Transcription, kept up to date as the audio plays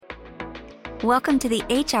Welcome to the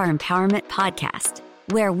HR Empowerment Podcast,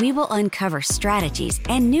 where we will uncover strategies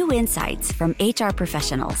and new insights from HR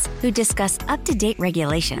professionals who discuss up-to-date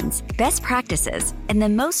regulations, best practices, and the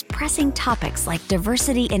most pressing topics like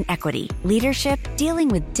diversity and equity, leadership, dealing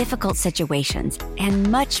with difficult situations,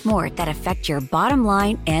 and much more that affect your bottom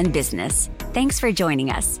line and business. Thanks for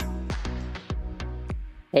joining us.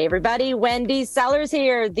 Hey everybody, Wendy Sellers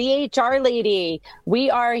here, the HR lady. We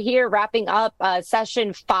are here wrapping up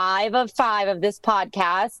session 5 of 5 of this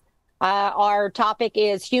podcast. Our topic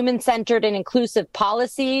is human-centered and inclusive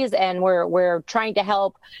policies, and we're trying to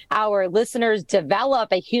help our listeners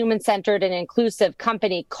develop a human-centered and inclusive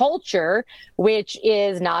company culture, which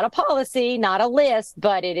is not a policy, not a list,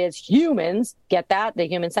 but it is humans. Get that? The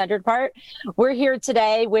human-centered part. We're here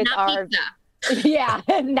today with our... Pizza. Yeah,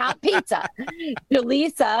 not pizza.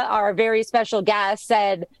 Jaleesa, our very special guest,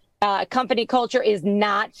 said company culture is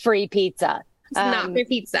not free pizza. It's not free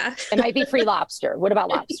pizza. It might be free lobster. What about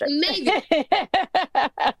lobster? Maybe.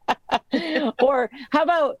 Or how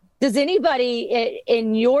about, does anybody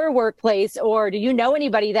in your workplace, or do you know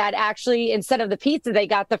anybody that actually, instead of the pizza, they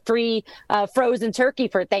got the free frozen turkey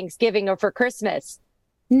for Thanksgiving or for Christmas?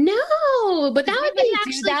 No, but that would be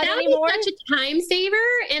such a time saver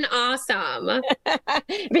and awesome.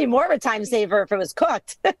 It'd be more of a time saver if it was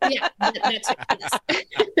cooked. Yeah, that's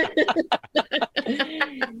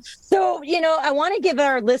So, I want to give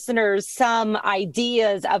our listeners some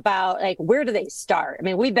ideas about where do they start? I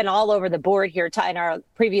mean, we've been all over the board here in our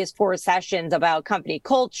previous 4 sessions about company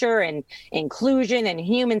culture and inclusion and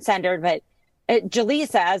human-centered, but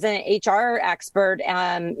Jaleesa, as an HR expert,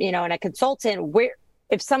 and a consultant,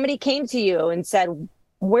 if somebody came to you and said,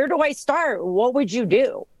 where do I start? What would you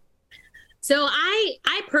do? So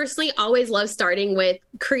I personally always love starting with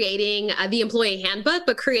creating the employee handbook,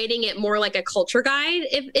 but creating it more like a culture guide,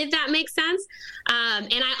 if that makes sense.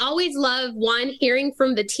 And I always love, hearing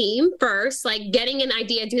from the team first, like getting an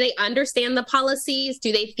idea. Do they understand the policies?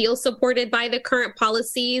 Do they feel supported by the current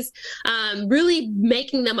policies? Really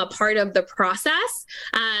making them a part of the process.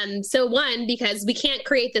 Because we can't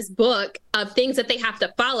create this book of things that they have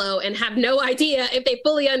to follow and have no idea if they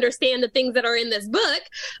fully understand the things that are in this book,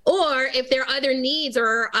 or if there are other needs,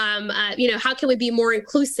 or how can we be more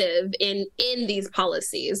inclusive in these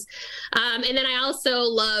policies? And then I also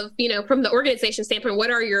love, from the organization standpoint, what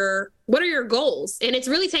are your goals? And it's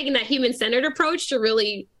really taking that human-centered approach to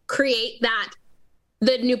really create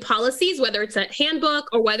the new policies, whether it's a handbook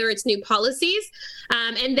or whether it's new policies.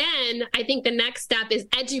 And then I think the next step is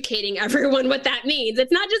educating everyone what that means.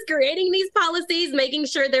 It's not just creating these policies, making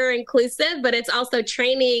sure they're inclusive, but it's also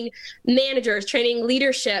training managers, training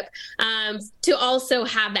leadership to also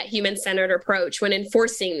have that human-centered approach when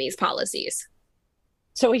enforcing these policies.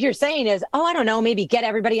 So what you're saying is, I don't know, maybe get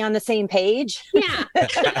everybody on the same page. Yeah.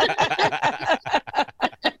 I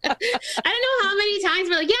don't know how many times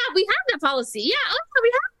we're like, yeah, we have that policy. Yeah,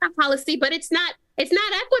 we have that policy, but it's not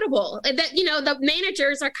equitable. That, the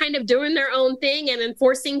managers are kind of doing their own thing and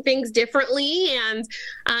enforcing things differently. And,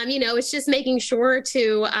 it's just making sure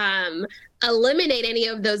to eliminate any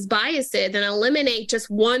of those biases and eliminate just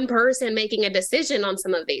one person making a decision on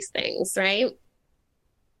some of these things, right?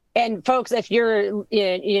 And folks, if you're,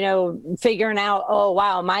 figuring out, oh,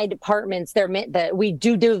 wow, my departments, they're meant that we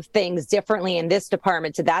do things differently in this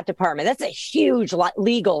department to that department. That's a huge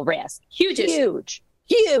legal risk. Huge.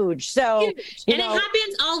 So, and it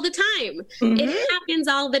happens all the time. Mm-hmm. It happens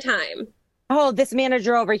all the time. Oh, this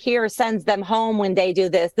manager over here sends them home when they do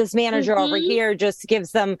this. This manager over here just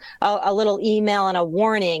gives them a little email and a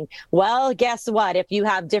warning. Well, guess what? If you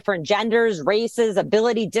have different genders, races,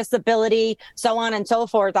 ability, disability, so on and so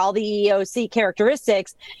forth, all the EEOC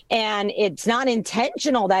characteristics, and it's not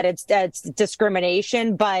intentional that it's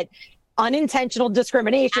discrimination, but unintentional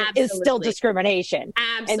discrimination is still discrimination.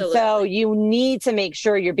 Absolutely. And so you need to make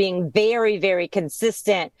sure you're being very, very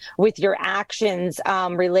consistent with your actions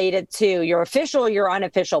related to your official or your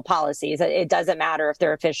unofficial policies. It doesn't matter if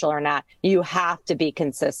they're official or not. You have to be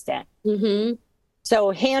consistent. Mm-hmm.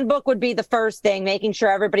 So handbook would be the first thing, making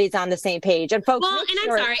sure everybody's on the same page. And folks, I'm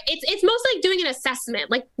sorry, it's most like doing an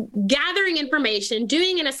assessment, like gathering information,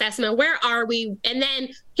 doing an assessment. Where are we? And then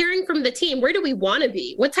hearing from the team, where do we want to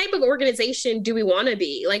be? What type of organization do we want to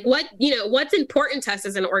be? Like what's important to us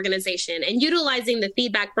as an organization, and utilizing the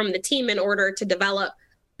feedback from the team in order to develop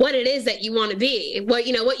what it is that you want to be, what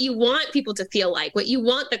you want people to feel like, what you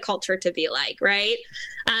want the culture to be like, right?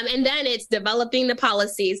 And then it's developing the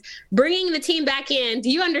policies, bringing the team back in. Do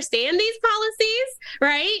you understand these policies,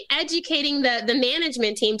 right? Educating the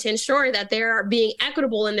management team to ensure that they're being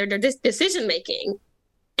equitable in their decision-making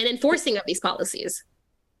and enforcing of these policies.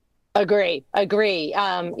 Agree. You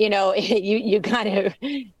kind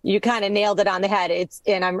of nailed it on the head.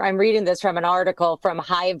 I'm reading this from an article from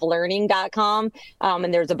HiveLearning.com,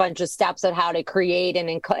 and there's a bunch of steps on how to create an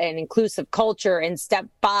inclusive culture. And step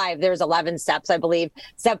 5, there's 11 steps, I believe.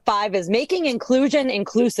 Step 5 is making inclusion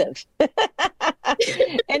inclusive.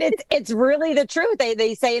 And it's really the truth.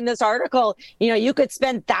 They say in this article, you could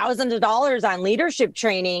spend thousands of dollars on leadership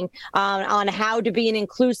training, on how to be an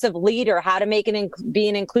inclusive leader, how to be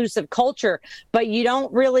an inclusive culture, but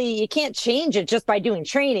you can't change it just by doing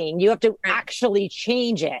training. You have to actually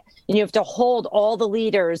change it, and you have to hold all the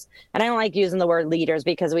leaders. And I don't like using the word leaders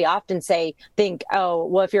because we often think, oh,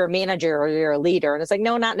 well, if you're a manager or you're a leader, and it's like,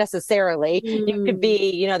 no, not necessarily. You could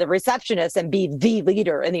be, the receptionist and be the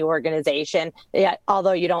leader in the organization,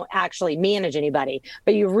 although you don't actually manage anybody.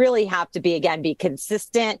 But you really have to be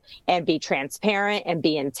consistent and be transparent and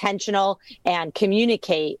be intentional and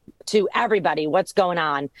communicate to everybody what's going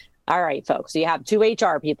on. All right, folks, so you have 2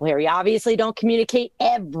 HR people here. You obviously don't communicate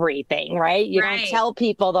everything, right? You don't tell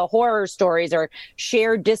people the horror stories or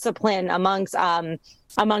share discipline amongst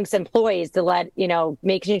employees to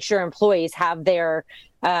making sure employees have their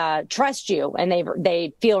trust you and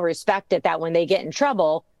they feel respected, that when they get in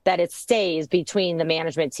trouble, that it stays between the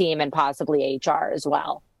management team and possibly HR as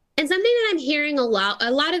well. And something that I'm hearing a lot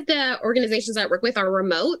of the organizations I work with are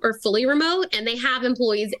remote or fully remote, and they have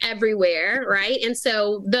employees everywhere, right? And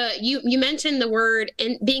so you mentioned the word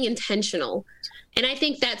being intentional. And I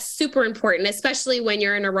think that's super important, especially when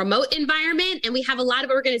you're in a remote environment. And we have a lot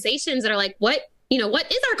of organizations that are like, what is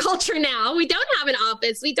our culture now? We don't have an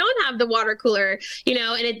office. We don't have the water cooler,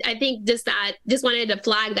 and I think just wanted to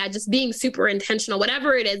flag that, just being super intentional,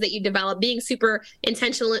 whatever it is that you develop, being super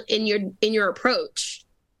intentional in your approach.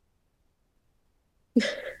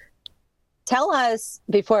 Tell us,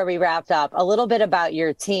 before we wrap up, a little bit about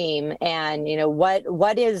your team and,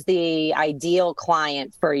 what is the ideal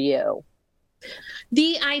client for you?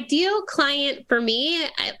 The ideal client for me,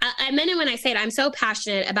 I meant it when I said I'm so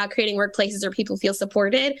passionate about creating workplaces where people feel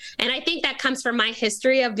supported. And I think that comes from my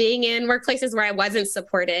history of being in workplaces where I wasn't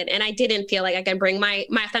supported and I didn't feel like I could bring my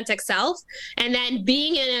authentic self. And then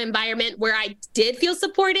being in an environment where I did feel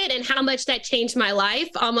supported and how much that changed my life,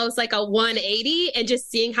 almost like a 180, and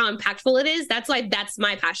just seeing how impactful it is. That's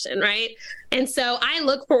my passion, right? And so I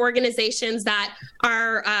look for organizations that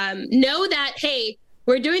are know that, hey,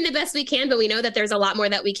 we're doing the best we can, but we know that there's a lot more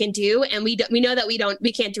that we can do. And we know that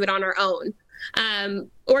we can't do it on our own.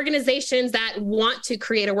 Organizations that want to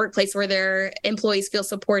create a workplace where their employees feel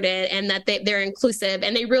supported and that they're inclusive,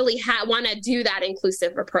 and they really want to do that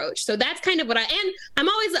inclusive approach. So that's kind of what I'm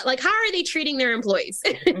always like, how are they treating their employees?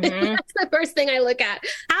 Mm-hmm. That's the first thing I look at.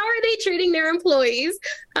 How are they treating their employees?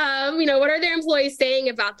 What are their employees saying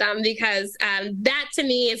about them? Because that to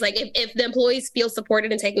me is like, if the employees feel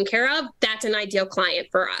supported and taken care of, that's an ideal client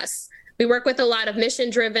for us. We work with a lot of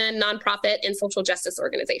mission-driven, nonprofit, and social justice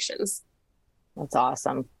organizations. That's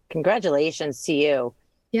awesome. Congratulations to you.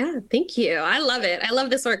 Yeah, thank you. I love it. I love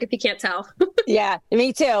this work, if you can't tell. Yeah,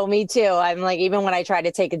 me too. I'm like, even when I try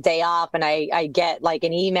to take a day off and I get like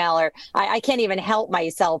an email, or I can't even help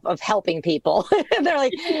myself of helping people. They're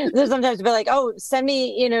sometimes be like, oh, send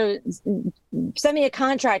me a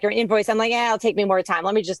contract or an invoice. I'm like, it'll take me more time.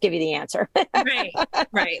 Let me just give you the answer.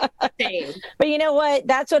 Right. Same. But you know what?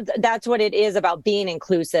 That's what it is about being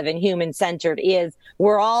inclusive and human-centered, is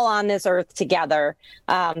we're all on this earth together,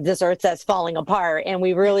 this earth that's falling apart, and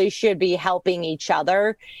we really should be helping each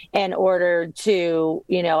other in order to,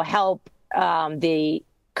 help the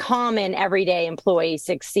common everyday employee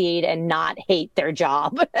succeed and not hate their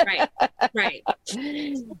job. Right.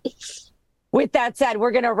 With that said,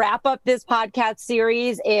 we're going to wrap up this podcast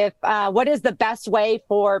series. What is the best way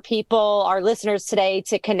for people, our listeners today,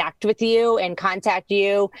 to connect with you and contact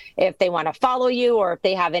you if they want to follow you or if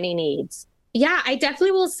they have any needs? Yeah, I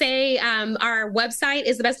definitely will say our website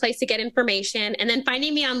is the best place to get information. And then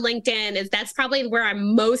finding me on LinkedIn that's probably where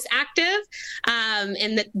I'm most active.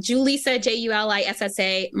 And the Julissa,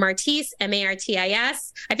 Julissa Martis, Martis.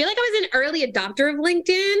 I feel like I was an early adopter of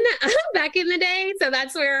LinkedIn back in the day. So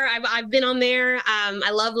that's where I've been on there.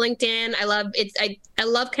 I love LinkedIn. I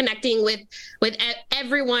love connecting with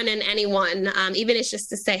everyone and anyone, even if it's just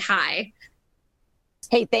to say hi.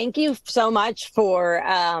 Hey, thank you so much for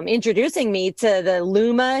introducing me to the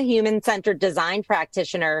Luma Human-Centered Design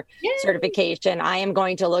Practitioner certification. I am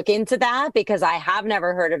going to look into that because I have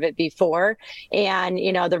never heard of it before. And,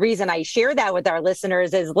 the reason I share that with our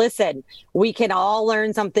listeners is, listen, we can all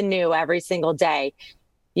learn something new every single day.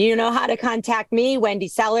 You know how to contact me, Wendy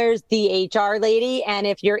Sellers, the HR lady. And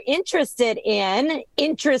if you're interested in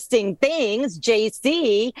interesting things,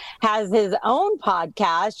 JC has his own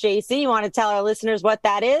podcast. JC, you want to tell our listeners what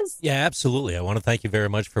that is? Yeah, absolutely. I want to thank you very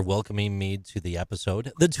much for welcoming me to the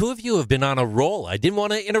episode. The two of you have been on a roll. I didn't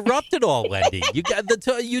want to interrupt it all, Wendy.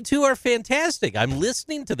 You two are fantastic. I'm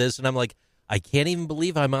listening to this and I'm like, I can't even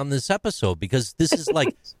believe I'm on this episode because this is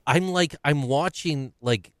I'm watching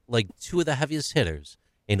like two of the heaviest hitters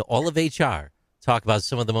in all of HR talk about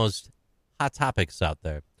some of the most hot topics out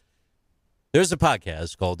there. There's a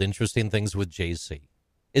podcast called Interesting Things with JC.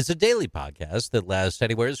 It's a daily podcast that lasts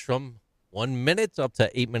anywhere from 1 minute up to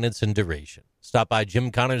 8 minutes in duration. Stop by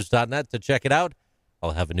jimconnors.net to check it out.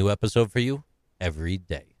 I'll have a new episode for you every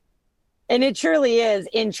day. And it truly is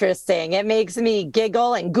interesting. It makes me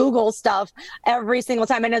giggle and Google stuff every single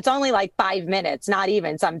time. And it's only like 5 minutes, not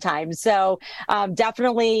even sometimes. So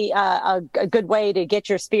definitely a good way to get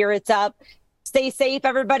your spirits up. Stay safe,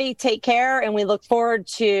 everybody. Take care. And we look forward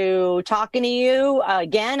to talking to you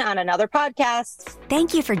again on another podcast.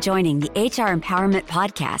 Thank you for joining the HR Empowerment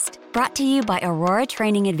Podcast, brought to you by Aurora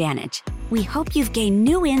Training Advantage. We hope you've gained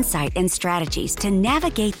new insight and strategies to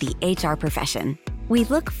navigate the HR profession. We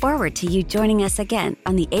look forward to you joining us again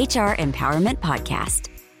on the HR Empowerment Podcast.